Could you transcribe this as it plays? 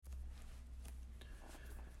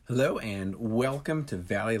Hello and welcome to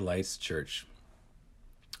Valley Lights Church.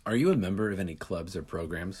 Are you a member of any clubs or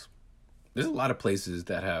programs? There's a lot of places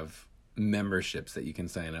that have memberships that you can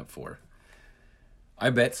sign up for. I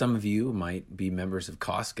bet some of you might be members of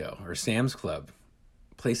Costco or Sam's Club,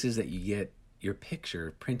 places that you get your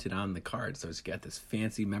picture printed on the card, so it's got this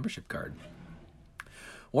fancy membership card.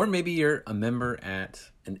 Or maybe you're a member at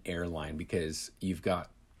an airline because you've got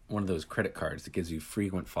one of those credit cards that gives you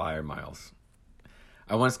frequent flyer miles.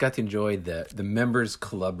 I once got to enjoy the members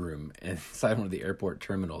club room inside one of the airport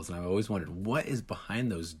terminals, and I've always wondered, what is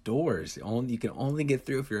behind those doors? You can only get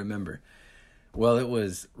through if you're a member. Well, it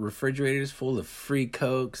was refrigerators full of free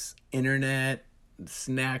Cokes, internet,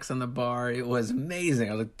 snacks on the bar. It was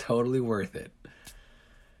amazing. It was totally worth it.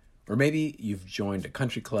 Or maybe you've joined a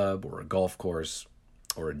country club or a golf course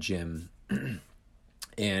or a gym.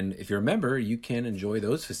 And if you're a member, you can enjoy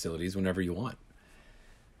those facilities whenever you want.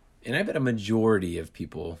 And I bet a majority of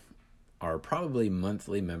people are probably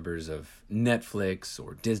monthly members of Netflix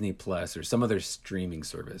or Disney Plus or some other streaming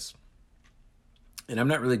service. And I'm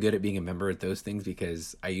not really good at being a member at those things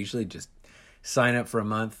because I usually just sign up for a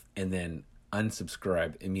month and then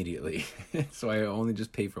unsubscribe immediately. So I only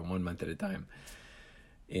just pay for 1 month at a time.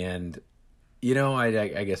 And,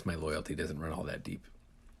 I guess my loyalty doesn't run all that deep.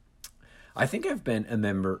 I think I've been a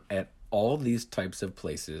member at all these types of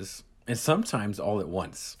places and sometimes all at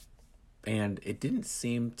once. And it didn't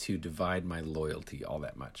seem to divide my loyalty all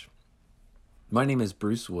that much. My name is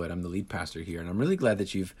Bruce Wood. I'm the lead pastor here, and I'm really glad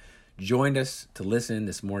that you've joined us to listen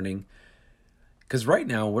this morning, because right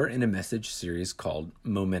now we're in a message series called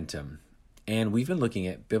Momentum, and we've been looking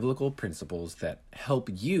at biblical principles that help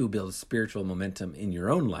you build spiritual momentum in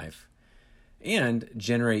your own life and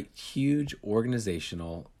generate huge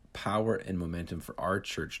organizational power and momentum for our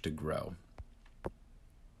church to grow.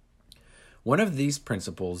 One of these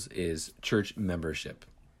principles is church membership.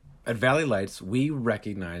 At Valley Lights, we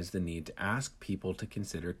recognize the need to ask people to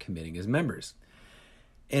consider committing as members.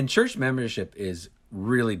 And church membership is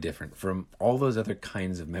really different from all those other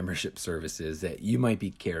kinds of membership services that you might be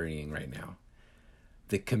carrying right now.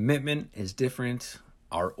 The commitment is different.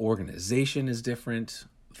 Our organization is different.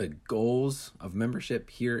 The goals of membership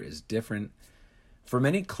here is different. For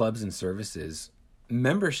many clubs and services,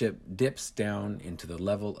 membership dips down into the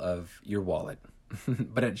level of your wallet.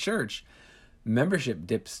 But at church, membership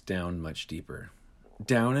dips down much deeper,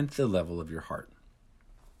 down into the level of your heart.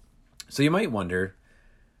 So you might wonder,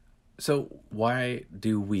 so why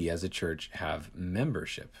do we as a church have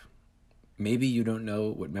membership? Maybe you don't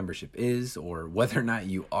know what membership is or whether or not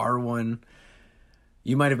you are one.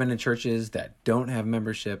 You might have been in churches that don't have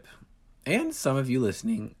membership, and some of you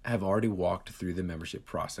listening have already walked through the membership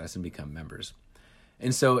process and become members.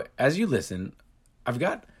 And so as you listen, I've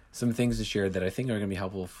got some things to share that I think are going to be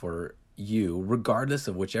helpful for you, regardless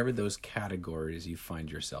of whichever those categories you find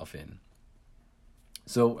yourself in.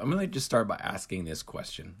 So I'm going to just start by asking this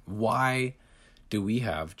question. Why do we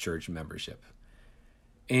have church membership?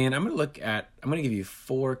 And I'm going to give you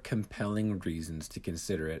 4 compelling reasons to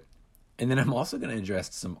consider it. And then I'm also going to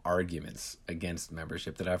address some arguments against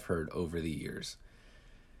membership that I've heard over the years.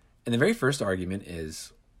 And the very first argument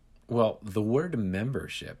is, well, the word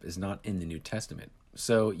membership is not in the New Testament,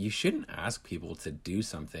 so you shouldn't ask people to do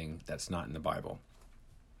something that's not in the Bible.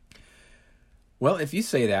 Well, if you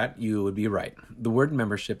say that, you would be right. The word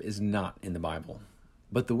membership is not in the Bible,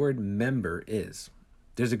 but the word member is.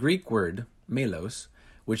 There's a Greek word, melos,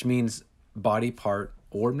 which means body part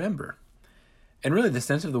or member. And really the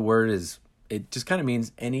sense of the word is, it just kind of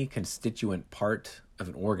means any constituent part of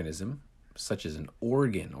an organism, such as an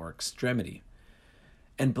organ or extremity.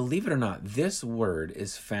 And believe it or not, this word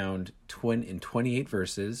is found in 28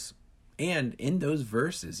 verses, and in those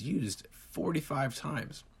verses used 45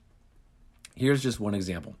 times. Here's just one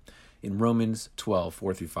example. In Romans 12,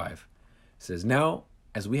 4-5, it says, "Now,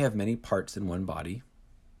 as we have many parts in one body,"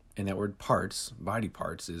 and that word parts, body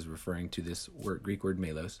parts, is referring to this Greek word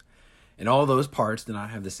melos, "and all those parts do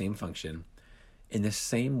not have the same function. In the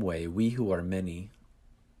same way, we who are many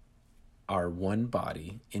are one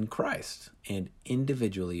body in Christ and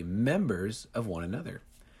individually members of one another."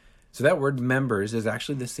 So that word members is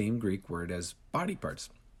actually the same Greek word as body parts.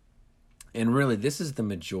 And really, this is the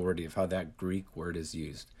majority of how that Greek word is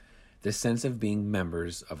used. The sense of being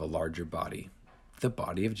members of a larger body, the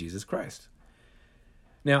body of Jesus Christ.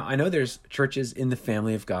 Now, I know there's churches in the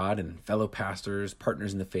family of God and fellow pastors,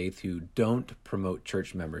 partners in the faith who don't promote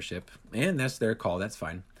church membership, and that's their call, that's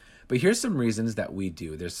fine. But here's some reasons that we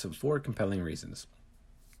do. There's some 4 compelling reasons.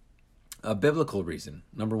 A biblical reason,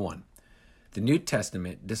 number 1. The New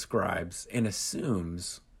Testament describes and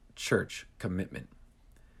assumes church commitment.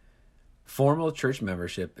 Formal church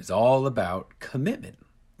membership is all about commitment.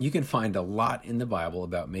 You can find a lot in the Bible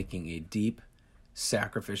about making a deep,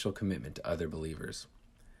 sacrificial commitment to other believers.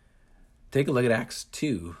 Take a look at Acts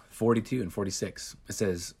 2:42 and 46. It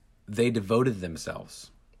says, they devoted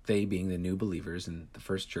themselves, they being the new believers in the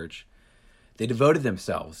first church, they devoted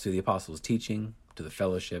themselves to the apostles' teaching, to the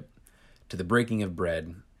fellowship, to the breaking of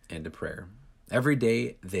bread, and to prayer. Every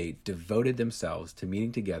day they devoted themselves to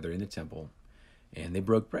meeting together in the temple, and they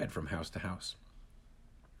broke bread from house to house.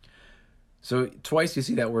 So twice you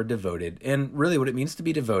see that word devoted, and really what it means to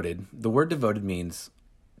be devoted, the word devoted means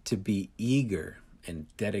to be eager and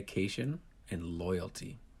dedication and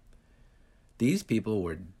loyalty. These people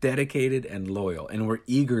were dedicated and loyal and were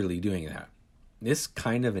eagerly doing that. This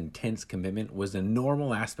kind of intense commitment was a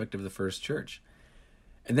normal aspect of the first church.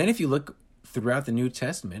 And then if you look throughout the New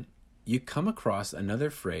Testament, you come across another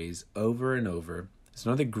phrase over and over. It's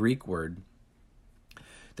another Greek word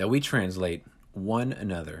that we translate one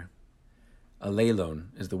another. Alelon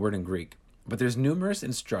is the word in Greek. But there's numerous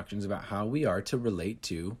instructions about how we are to relate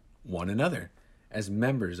to one another as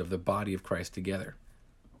members of the body of Christ together.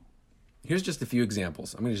 Here's just a few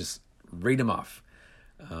examples. I'm going to just read them off.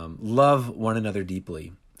 Love one another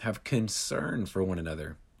deeply. Have concern for one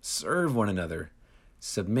another. Serve one another.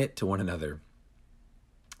 Submit to one another.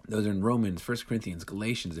 Those are in Romans, 1 Corinthians,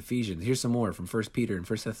 Galatians, Ephesians. Here's some more from 1 Peter and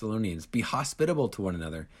 1 Thessalonians. Be hospitable to one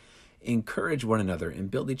another. Encourage one another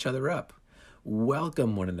and build each other up.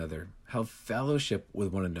 Welcome one another. Have fellowship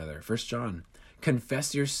with one another. 1 John.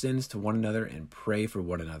 Confess your sins to one another and pray for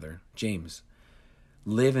one another. James.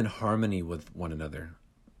 Live in harmony with one another.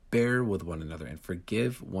 Bear with one another and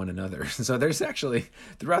forgive one another. So there's actually,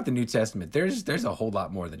 throughout the New Testament, there's a whole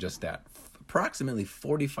lot more than just that. Approximately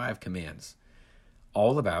 45 commands,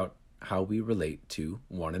 all about how we relate to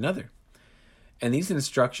one another. And these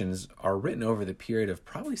instructions are written over the period of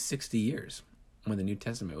probably 60 years when the New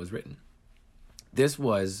Testament was written. This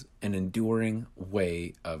was an enduring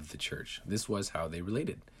way of the church. This was how they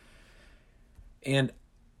related. And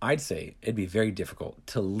I'd say it'd be very difficult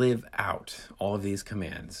to live out all of these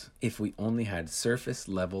commands if we only had surface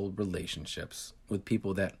level relationships with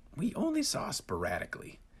people that we only saw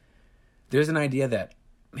sporadically. There's an idea that,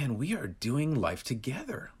 man, we are doing life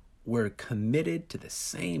together. We're committed to the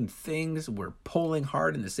same things. We're pulling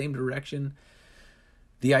hard in the same direction.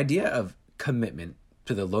 The idea of commitment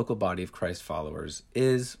to the local body of Christ followers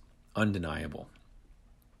is undeniable.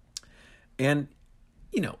 And,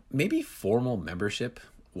 maybe formal membership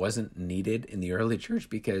wasn't needed in the early church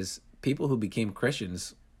because people who became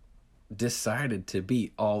Christians decided to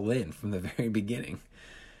be all in from the very beginning.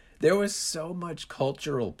 There was so much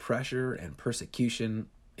cultural pressure and persecution.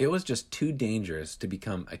 It was just too dangerous to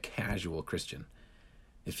become a casual Christian.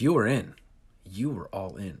 If you were in, you were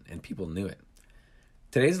all in, and people knew it.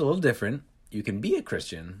 Today's a little different. You can be a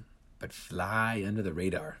Christian, but fly under the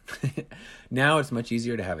radar. Now it's much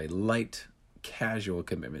easier to have a light, casual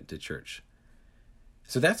commitment to church.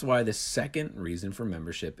 So that's why the second reason for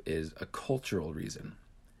membership is a cultural reason.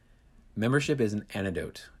 Membership is an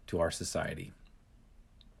antidote to our society.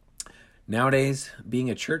 Nowadays, being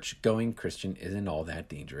a church-going Christian isn't all that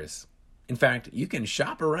dangerous. In fact, you can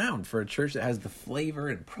shop around for a church that has the flavor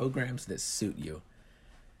and programs that suit you.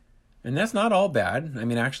 And that's not all bad. I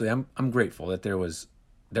mean, actually, I'm grateful that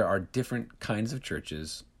there are different kinds of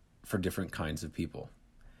churches for different kinds of people.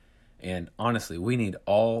 And honestly, we need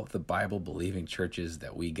all the Bible-believing churches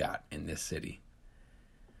that we got in this city.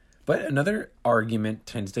 But another argument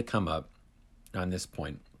tends to come up on this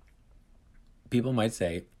point. People might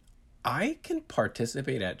say, I can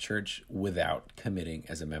participate at church without committing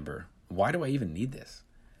as a member. Why do I even need this?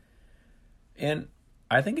 And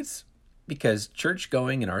I think it's because church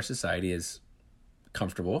going in our society is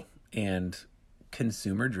comfortable and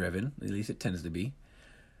consumer driven, at least it tends to be.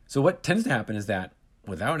 So what tends to happen is that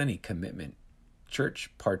without any commitment, church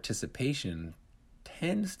participation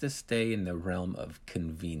tends to stay in the realm of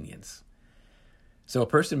convenience. So a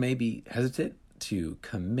person may be hesitant to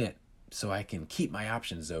commit so I can keep my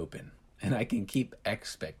options open and I can keep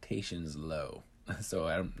expectations low. So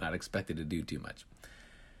I'm not expected to do too much.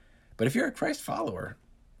 But if you're a Christ follower,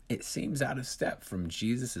 it seems out of step from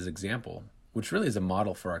Jesus' example, which really is a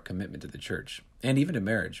model for our commitment to the church and even to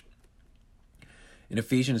marriage. In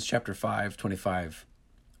Ephesians chapter 5:25,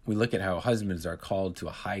 we look at how husbands are called to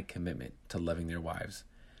a high commitment to loving their wives.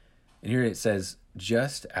 And here it says,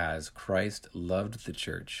 just as Christ loved the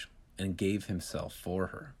church and gave himself for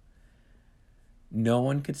her. No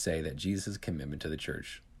one could say that Jesus' commitment to the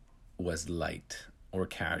church was light or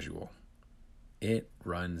casual. It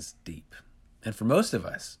runs deep. And for most of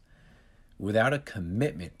us, without a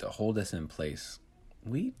commitment to hold us in place,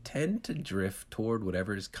 we tend to drift toward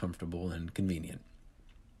whatever is comfortable and convenient.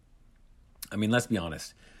 I mean, let's be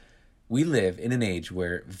honest. We live in an age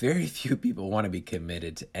where very few people want to be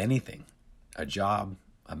committed to anything. A job,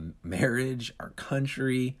 a marriage, our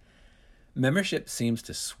country. Membership seems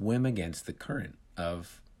to swim against the current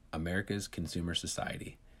of America's consumer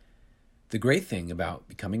society. The great thing about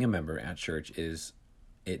becoming a member at church is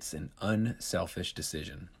it's an unselfish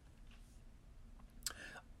decision.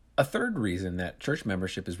 A third reason that church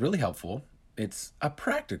membership is really helpful, it's a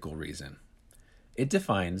practical reason. It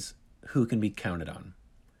defines who can be counted on.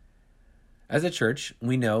 As a church,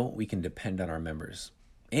 we know we can depend on our members,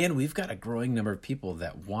 and we've got a growing number of people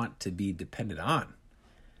that want to be depended on.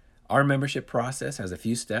 Our membership process has a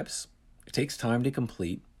few steps. It takes time to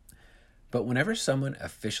complete, but whenever someone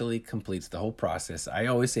officially completes the whole process, I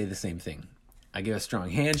always say the same thing. I give a strong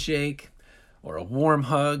handshake or a warm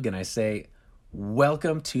hug, and I say,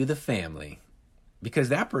 "Welcome to the family," because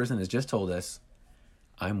that person has just told us,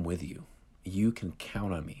 "I'm with you. You can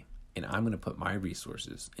count on me, and I'm going to put my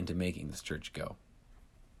resources into making this church go."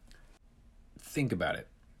 Think about it.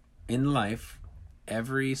 In life,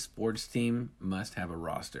 every sports team must have a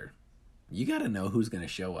roster. You got to know who's going to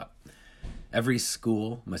show up. Every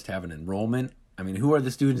school must have an enrollment. I mean, who are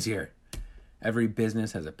the students here? Every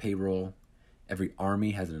business has a payroll. Every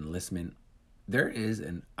army has an enlistment. There is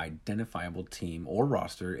an identifiable team or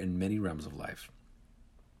roster in many realms of life.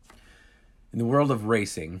 In the world of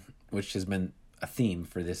racing, which has been a theme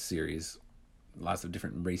for this series, lots of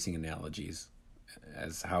different racing analogies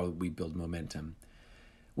as how we build momentum.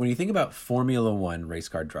 When you think about Formula One race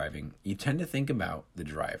car driving, you tend to think about the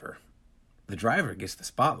driver. The driver gets the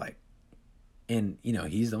spotlight. And,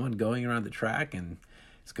 he's the one going around the track and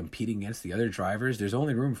is competing against the other drivers. There's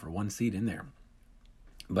only room for one seat in there.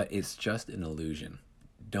 But it's just an illusion.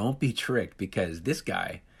 Don't be tricked, because this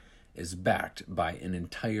guy is backed by an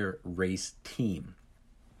entire race team.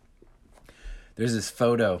 There's this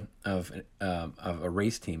photo of a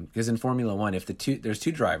race team, because in Formula One, there's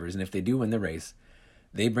two drivers, and if they do win the race,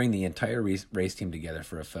 they bring the entire race team together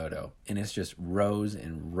for a photo, and it's just rows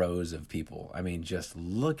and rows of people. I mean, just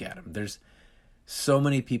look at them. There's so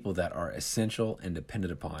many people that are essential and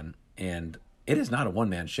dependent upon, and it is not a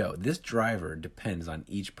one-man show. This driver depends on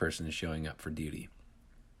each person showing up for duty.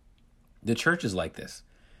 The church is like this.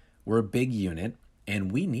 We're a big unit,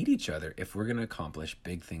 and we need each other if we're going to accomplish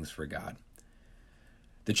big things for God.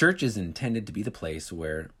 The church is intended to be the place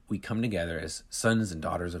where we come together as sons and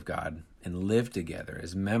daughters of God and live together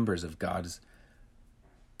as members of God's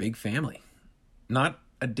big family. Not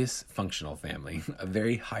a dysfunctional family, a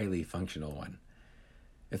very highly functional one.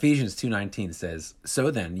 Ephesians 2:19 says,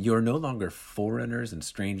 "So then, you're no longer foreigners and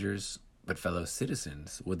strangers, but fellow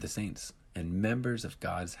citizens with the saints and members of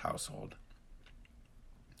God's household."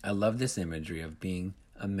 I love this imagery of being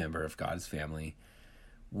a member of God's family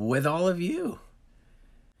with all of you.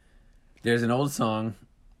 There's an old song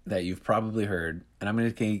that you've probably heard, and I'm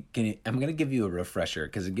going to give you a refresher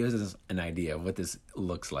because it gives us an idea of what this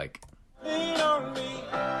looks like.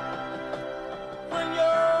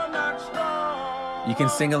 You can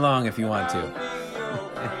sing along if you want to.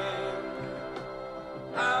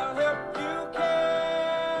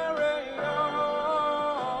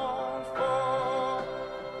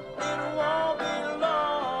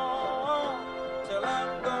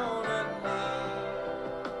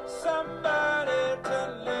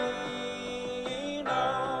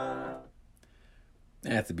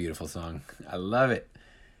 That's a beautiful song. I love it.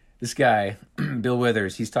 This guy, Bill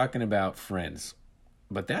Withers, he's talking about friends.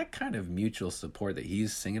 But that kind of mutual support that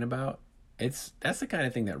he's singing about, that's the kind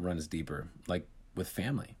of thing that runs deeper, like with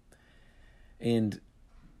family. And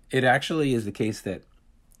it actually is the case that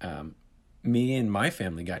me and my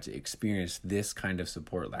family got to experience this kind of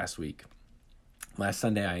support last week. Last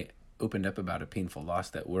Sunday, I opened up about a painful loss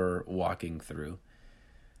that we're walking through.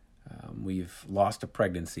 We've lost a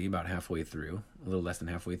pregnancy about halfway through, a little less than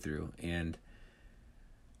halfway through, and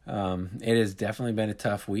it has definitely been a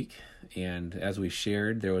tough week. And as we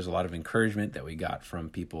shared, there was a lot of encouragement that we got from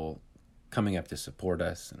people coming up to support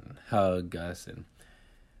us and hug us and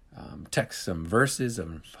text some verses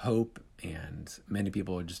of hope. And many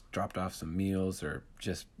people just dropped off some meals or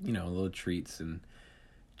just, little treats and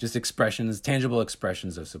just tangible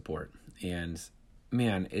expressions of support. And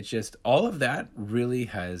man, it's just, all of that really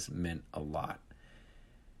has meant a lot.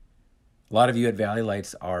 A lot of you at Valley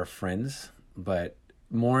Lights are friends, but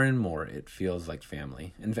more and more it feels like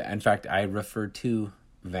family. In fact, I refer to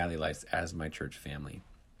Valley Lights as my church family.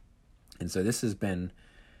 And so this has been,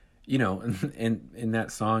 in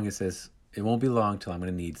that song it says, "It won't be long till I'm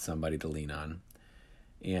going to need somebody to lean on."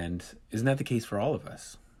 And isn't that the case for all of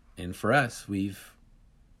us? And for us, we've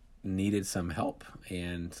needed some help.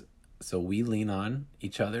 And so we lean on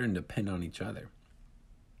each other and depend on each other.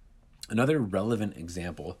 Another relevant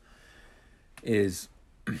example is,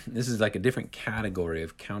 this is like a different category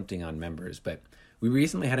of counting on members, but we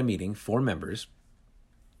recently had a meeting for members,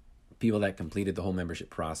 people that completed the whole membership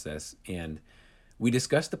process, and we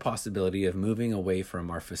discussed the possibility of moving away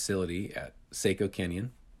from our facility at Seco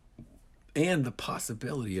Canyon and the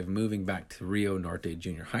possibility of moving back to Rio Norte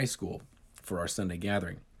Junior High School for our Sunday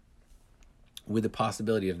gathering, with the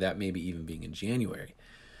possibility of that maybe even being in January.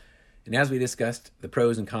 And as we discussed the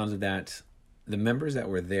pros and cons of that, the members that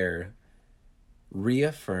were there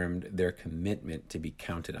reaffirmed their commitment to be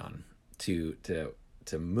counted on, to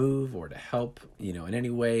move or to help, in any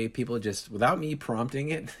way. People just, without me prompting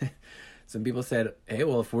it, some people said, hey,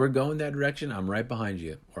 well, if we're going that direction, I'm right behind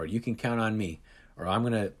you, or you can count on me, or I'm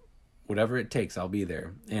going to, whatever it takes, I'll be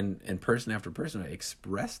there. And person after person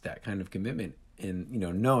expressed that kind of commitment, and,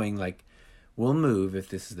 knowing like, we'll move if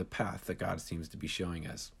this is the path that God seems to be showing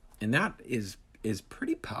us. And that is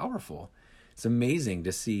pretty powerful. It's amazing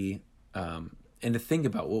to see, and to think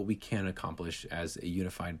about what we can accomplish as a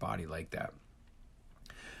unified body like that.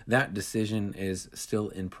 That decision is still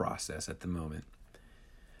in process at the moment.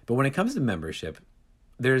 But when it comes to membership,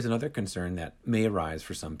 there's another concern that may arise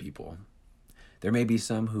for some people. There may be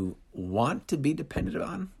some who want to be depended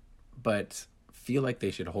on, but feel like they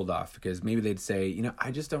should hold off because maybe they'd say, I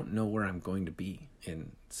just don't know where I'm going to be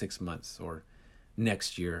in 6 months or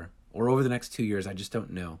next year or over the next 2 years. I just don't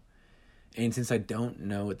know. And since I don't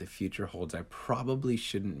know what the future holds, I probably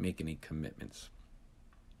shouldn't make any commitments.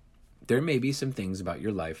 There may be some things about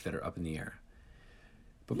your life that are up in the air.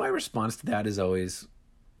 But my response to that is always,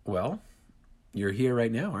 well, you're here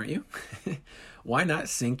right now, aren't you? Why not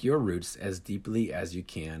sink your roots as deeply as you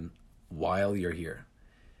can while you're here?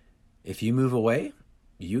 If you move away,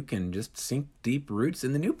 you can just sink deep roots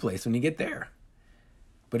in the new place when you get there.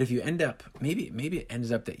 But if you end up, maybe it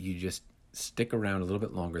ends up that you just stick around a little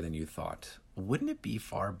bit longer than you thought. Wouldn't it be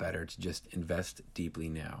far better to just invest deeply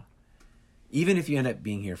now? Even if you end up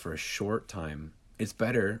being here for a short time, it's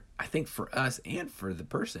better, I think, for us and for the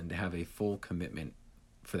person to have a full commitment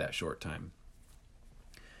for that short time.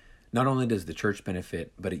 Not only does the church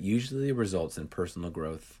benefit, but it usually results in personal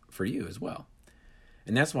growth for you as well.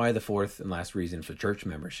 And that's why the fourth and last reason for church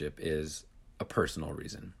membership is a personal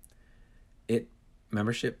reason.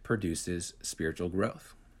 Membership produces spiritual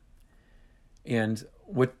growth. And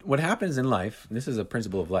what happens in life, this is a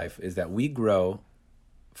principle of life, is that we grow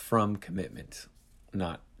from commitment,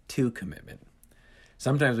 not to commitment.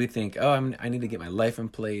 Sometimes we think, I need to get my life in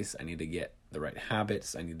place. I need to get the right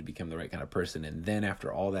habits. I need to become the right kind of person. And then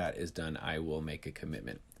after all that is done, I will make a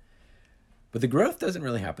commitment. But the growth doesn't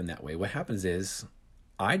really happen that way. What happens is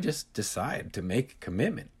I just decide to make a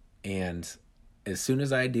commitment. And as soon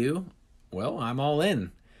as I do, well, I'm all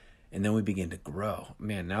in. And then we begin to grow.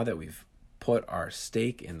 Man, now that we've put our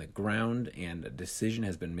stake in the ground and a decision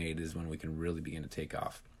has been made is when we can really begin to take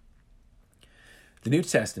off. The New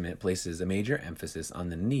Testament places a major emphasis on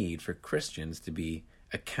the need for Christians to be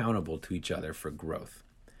accountable to each other for growth.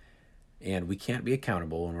 And we can't be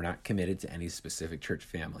accountable when we're not committed to any specific church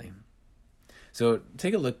family. So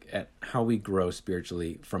take a look at how we grow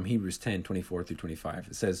spiritually from Hebrews 10:24 through 25.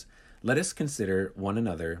 It says, let us consider one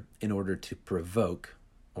another in order to provoke,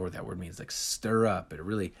 or that word means like stir up, but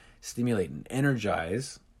really stimulate and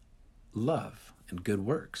energize love and good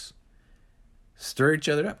works. Stir each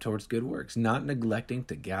other up towards good works, not neglecting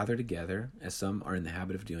to gather together as some are in the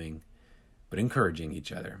habit of doing, but encouraging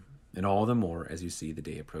each other, and all the more as you see the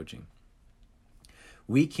day approaching.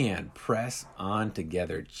 We can press on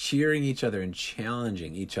together, cheering each other and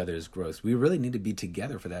challenging each other's growth. We really need to be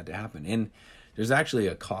together for that to happen. And there's actually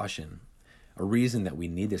a caution, a reason that we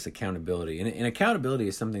need this accountability. And accountability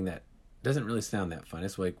is something that doesn't really sound that fun.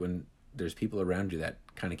 It's like when there's people around you that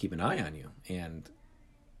kind of keep an eye on you and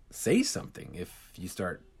say something if you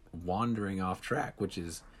start wandering off track, which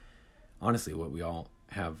is honestly what we all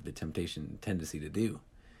have the tendency to do.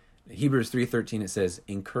 In Hebrews 3:13, it says,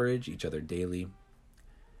 encourage each other daily.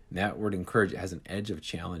 And that word encourage has an edge of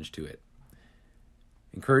challenge to it.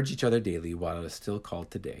 Encourage each other daily while it is still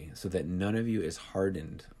called today, so that none of you is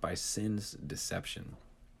hardened by sin's deception.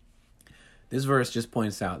 This verse just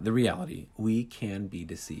points out the reality. We can be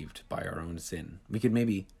deceived by our own sin. We could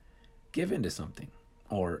maybe give into something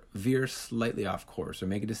or veer slightly off course or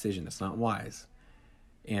make a decision that's not wise.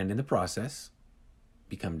 And in the process,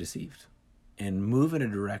 become deceived and move in a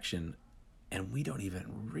direction and we don't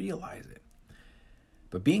even realize it.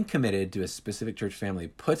 But being committed to a specific church family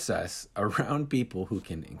puts us around people who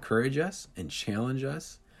can encourage us and challenge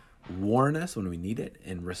us warn us when we need it,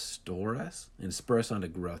 and restore us and spur us on to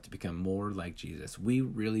growth to become more like Jesus. We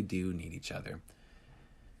really do need each other.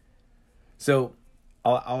 So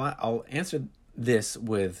I'll answer this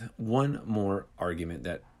with one more argument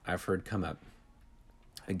that I've heard come up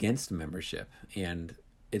against membership, and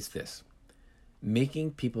it's this: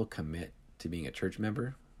 making people commit to being a church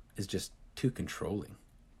member is just too controlling.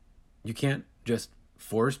 You can't just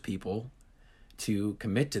force people to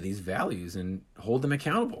commit to these values and hold them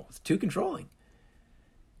accountable. It's too controlling.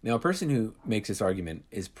 Now, a person who makes this argument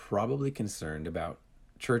is probably concerned about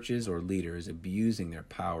churches or leaders abusing their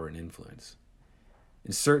power and influence.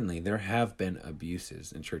 And certainly there have been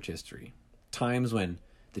abuses in church history, times when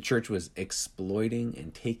the church was exploiting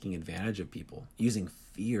and taking advantage of people, using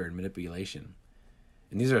fear and manipulation.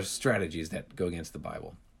 And these are strategies that go against the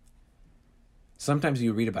Bible. Sometimes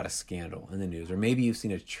you read about a scandal in the news, or maybe you've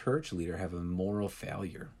seen a church leader have a moral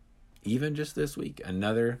failure. Even just this week,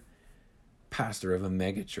 another pastor of a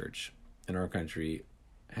mega church in our country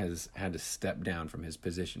has had to step down from his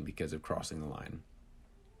position because of crossing the line.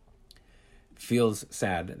 It feels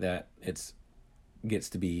sad that it gets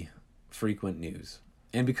to be frequent news.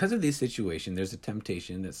 And because of these situations, there's a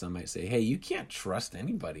temptation that some might say, hey, you can't trust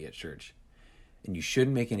anybody at church, and you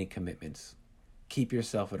shouldn't make any commitments. Keep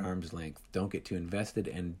yourself at arm's length. Don't get too invested,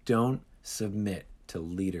 and don't submit to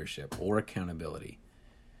leadership or accountability.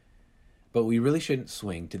 But we really shouldn't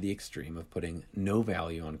swing to the extreme of putting no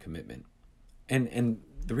value on commitment. And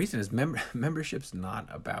the reason is membership's not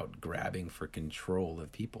about grabbing for control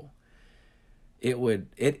of people. It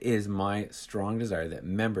is my strong desire that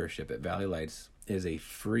membership at Valley Lights is a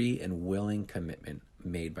free and willing commitment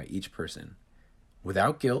made by each person,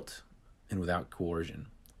 without guilt and without coercion.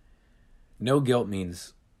 No guilt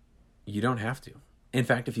means you don't have to. In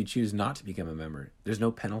fact, if you choose not to become a member, there's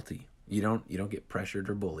no penalty. You don't get pressured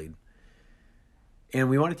or bullied. And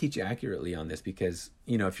we want to teach accurately on this because,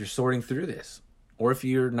 if you're sorting through this, or if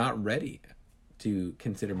you're not ready to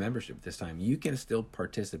consider membership at this time, you can still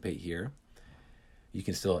participate here. You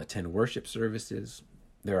can still attend worship services.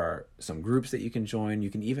 There are some groups that you can join. You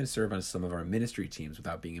can even serve on some of our ministry teams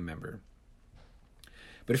without being a member.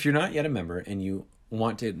 But if you're not yet a member and you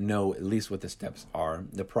want to know at least what the steps are,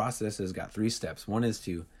 the process has got 3 steps. One is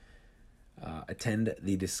to attend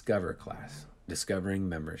the Discover class, Discovering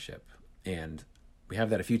Membership. And we have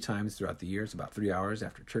that a few times throughout the year. It's about 3 hours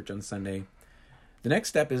after church on Sunday. The next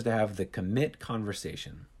step is to have the Commit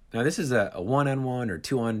Conversation. Now, this is a one-on-one or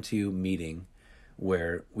two-on-two meeting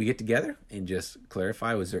where we get together and just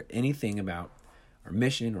clarify, was there anything about our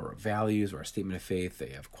mission or our values or our statement of faith that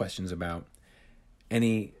you have questions about?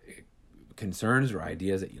 Any concerns or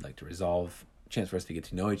ideas that you'd like to resolve? Chance for us to get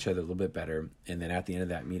to know each other a little bit better. And then at the end of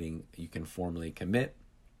that meeting, you can formally commit.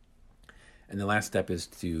 And the last step is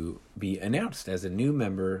to be announced as a new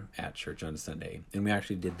member at church on Sunday. And we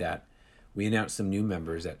actually did that. We announced some new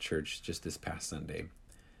members at church just this past Sunday,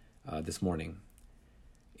 this morning.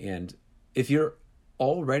 And if you're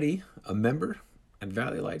already a member at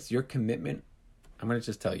Valley Lights, your commitment, I'm going to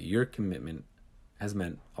just tell you, your commitment has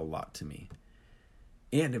meant a lot to me.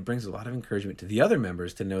 And it brings a lot of encouragement to the other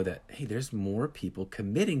members to know that, hey, there's more people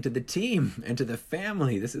committing to the team and to the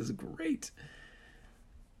family. This is great.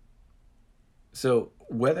 So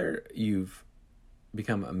whether you've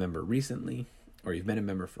become a member recently or you've been a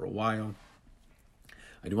member for a while,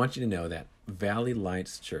 I do want you to know that Valley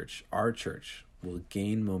Lights Church, our church, will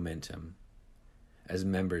gain momentum as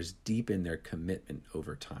members deepen their commitment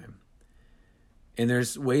over time. And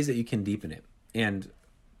there's ways that you can deepen it. And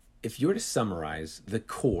if you were to summarize the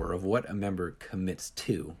core of what a member commits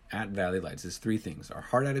to at Valley Lights, is 3 things: our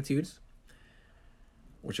heart attitudes,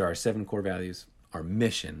 which are our 7 core values, our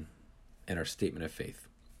mission, and our statement of faith.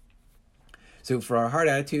 So for our heart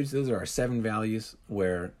attitudes, those are our 7 values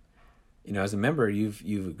where, as a member,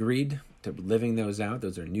 you've agreed to living those out.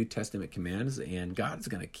 Those are New Testament commands, and God's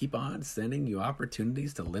going to keep on sending you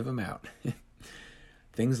opportunities to live them out.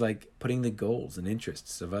 Things like putting the goals and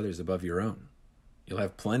interests of others above your own. You'll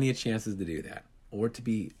have plenty of chances to do that, or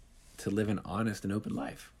to live an honest and open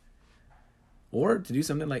life, or to do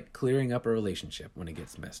something like clearing up a relationship when it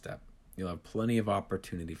gets messed up. You'll have plenty of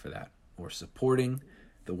opportunity for that, or supporting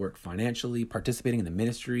the work financially, participating in the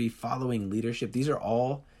ministry, following leadership. These are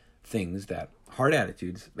all things that, hard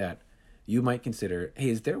attitudes that you might consider, hey,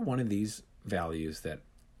 is there one of these values that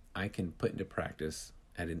I can put into practice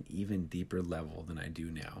at an even deeper level than I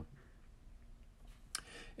do now?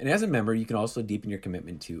 And as a member, you can also deepen your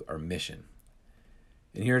commitment to our mission.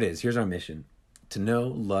 And here it is. Here's our mission: to know,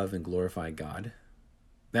 love, and glorify God.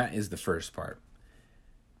 That is the first part.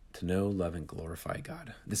 To know, love, and glorify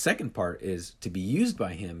God. The second part is to be used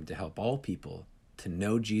by Him to help all people to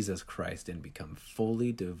know Jesus Christ and become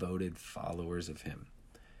fully devoted followers of him.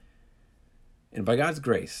 And by God's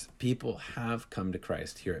grace, people have come to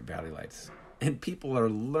Christ here at Valley Lights. And people are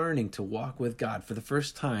learning to walk with God for the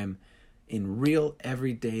first time in real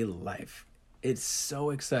everyday life. It's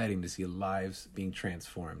so exciting to see lives being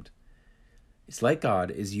transformed. It's like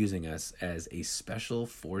God is using us as a special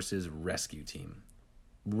forces rescue team,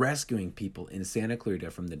 rescuing people in Santa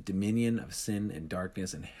Clarita from the dominion of sin and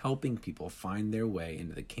darkness and helping people find their way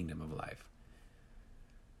into the kingdom of life.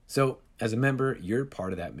 So, as a member, you're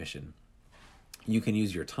part of that mission. You can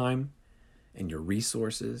use your time and your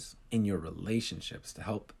resources and your relationships to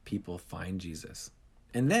help people find Jesus,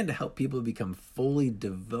 and then to help people become fully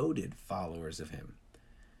devoted followers of him.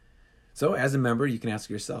 So as a member, you can ask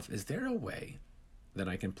yourself, is there a way that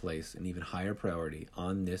I can place an even higher priority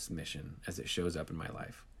on this mission as it shows up in my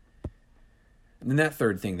life? And then that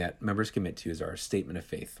third thing that members commit to is our statement of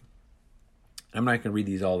faith. I'm not going to read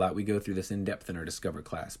these all out. We go through this in depth in our Discover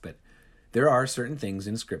class, but there are certain things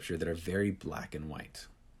in Scripture that are very black and white.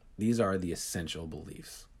 These are the essential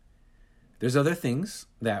beliefs. There's other things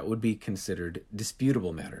that would be considered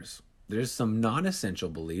disputable matters. There's some non-essential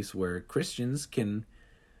beliefs where Christians can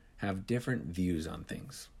have different views on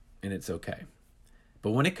things, and it's okay.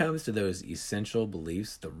 But when it comes to those essential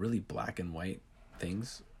beliefs, the really black and white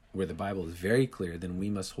things, where the Bible is very clear, then we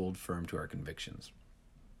must hold firm to our convictions.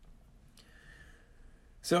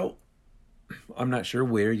 So, I'm not sure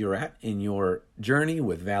where you're at in your journey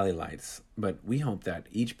with Valley Lights, but we hope that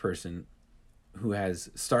each person who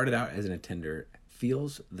has started out as an attender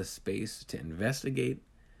feels the space to investigate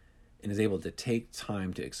and is able to take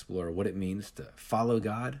time to explore what it means to follow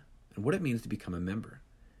God and what it means to become a member.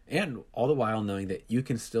 And all the while knowing that you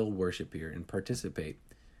can still worship here and participate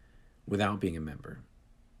without being a member.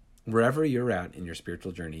 Wherever you're at in your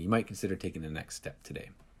spiritual journey, you might consider taking the next step today.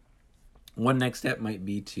 One next step might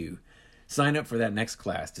be to sign up for that next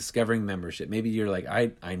class, Discovering Membership. Maybe you're like,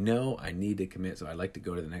 I know I need to commit, so I'd like to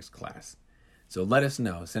go to the next class. So let us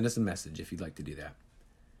know. Send us a message if you'd like to do that.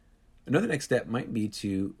 Another next step might be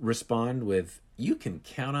to respond with, you can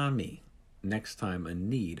count on me next time a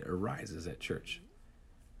need arises at church.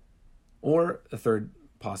 Or the third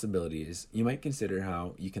possibility is you might consider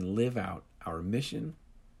how you can live out our mission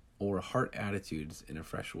or heart attitudes in a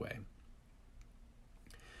fresh way.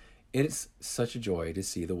 It's such a joy to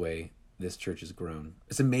see the way this church has grown.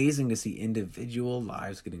 It's amazing to see individual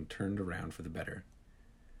lives getting turned around for the better.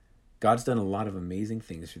 God's done a lot of amazing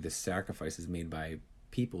things through the sacrifices made by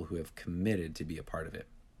people who have committed to be a part of it.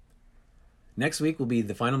 Next week will be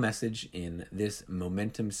the final message in this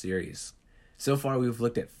Momentum series. So far, we've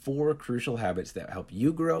looked at 4 crucial habits that help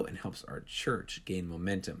you grow and helps our church gain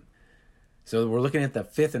momentum. So we're looking at the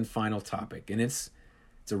 5th and final topic, and it's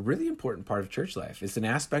a really important part of church life. It's an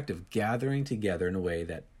aspect of gathering together in a way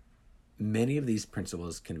that many of these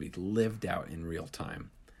principles can be lived out in real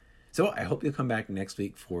time. So I hope you'll come back next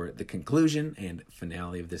week for the conclusion and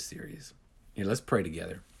finale of this series. Here, let's pray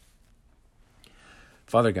together.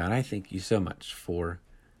 Father God, I thank you so much for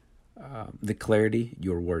the clarity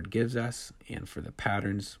your word gives us and for the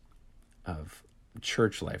patterns of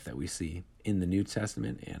church life that we see in the New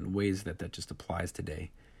Testament and ways that just applies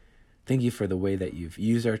today. Thank you for the way that you've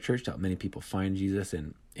used our church to help many people find Jesus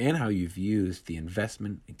and how you've used the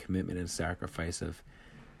investment and commitment and sacrifice of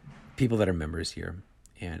people that are members here.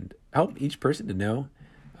 And help each person to know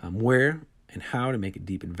where and how to make a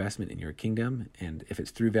deep investment in your kingdom. And if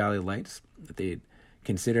it's through Valley Lights, that they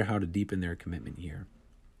consider how to deepen their commitment here.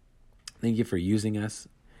 Thank you for using us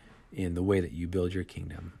in the way that you build your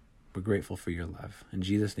kingdom. We're grateful for your love. In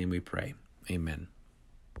Jesus' name we pray. Amen.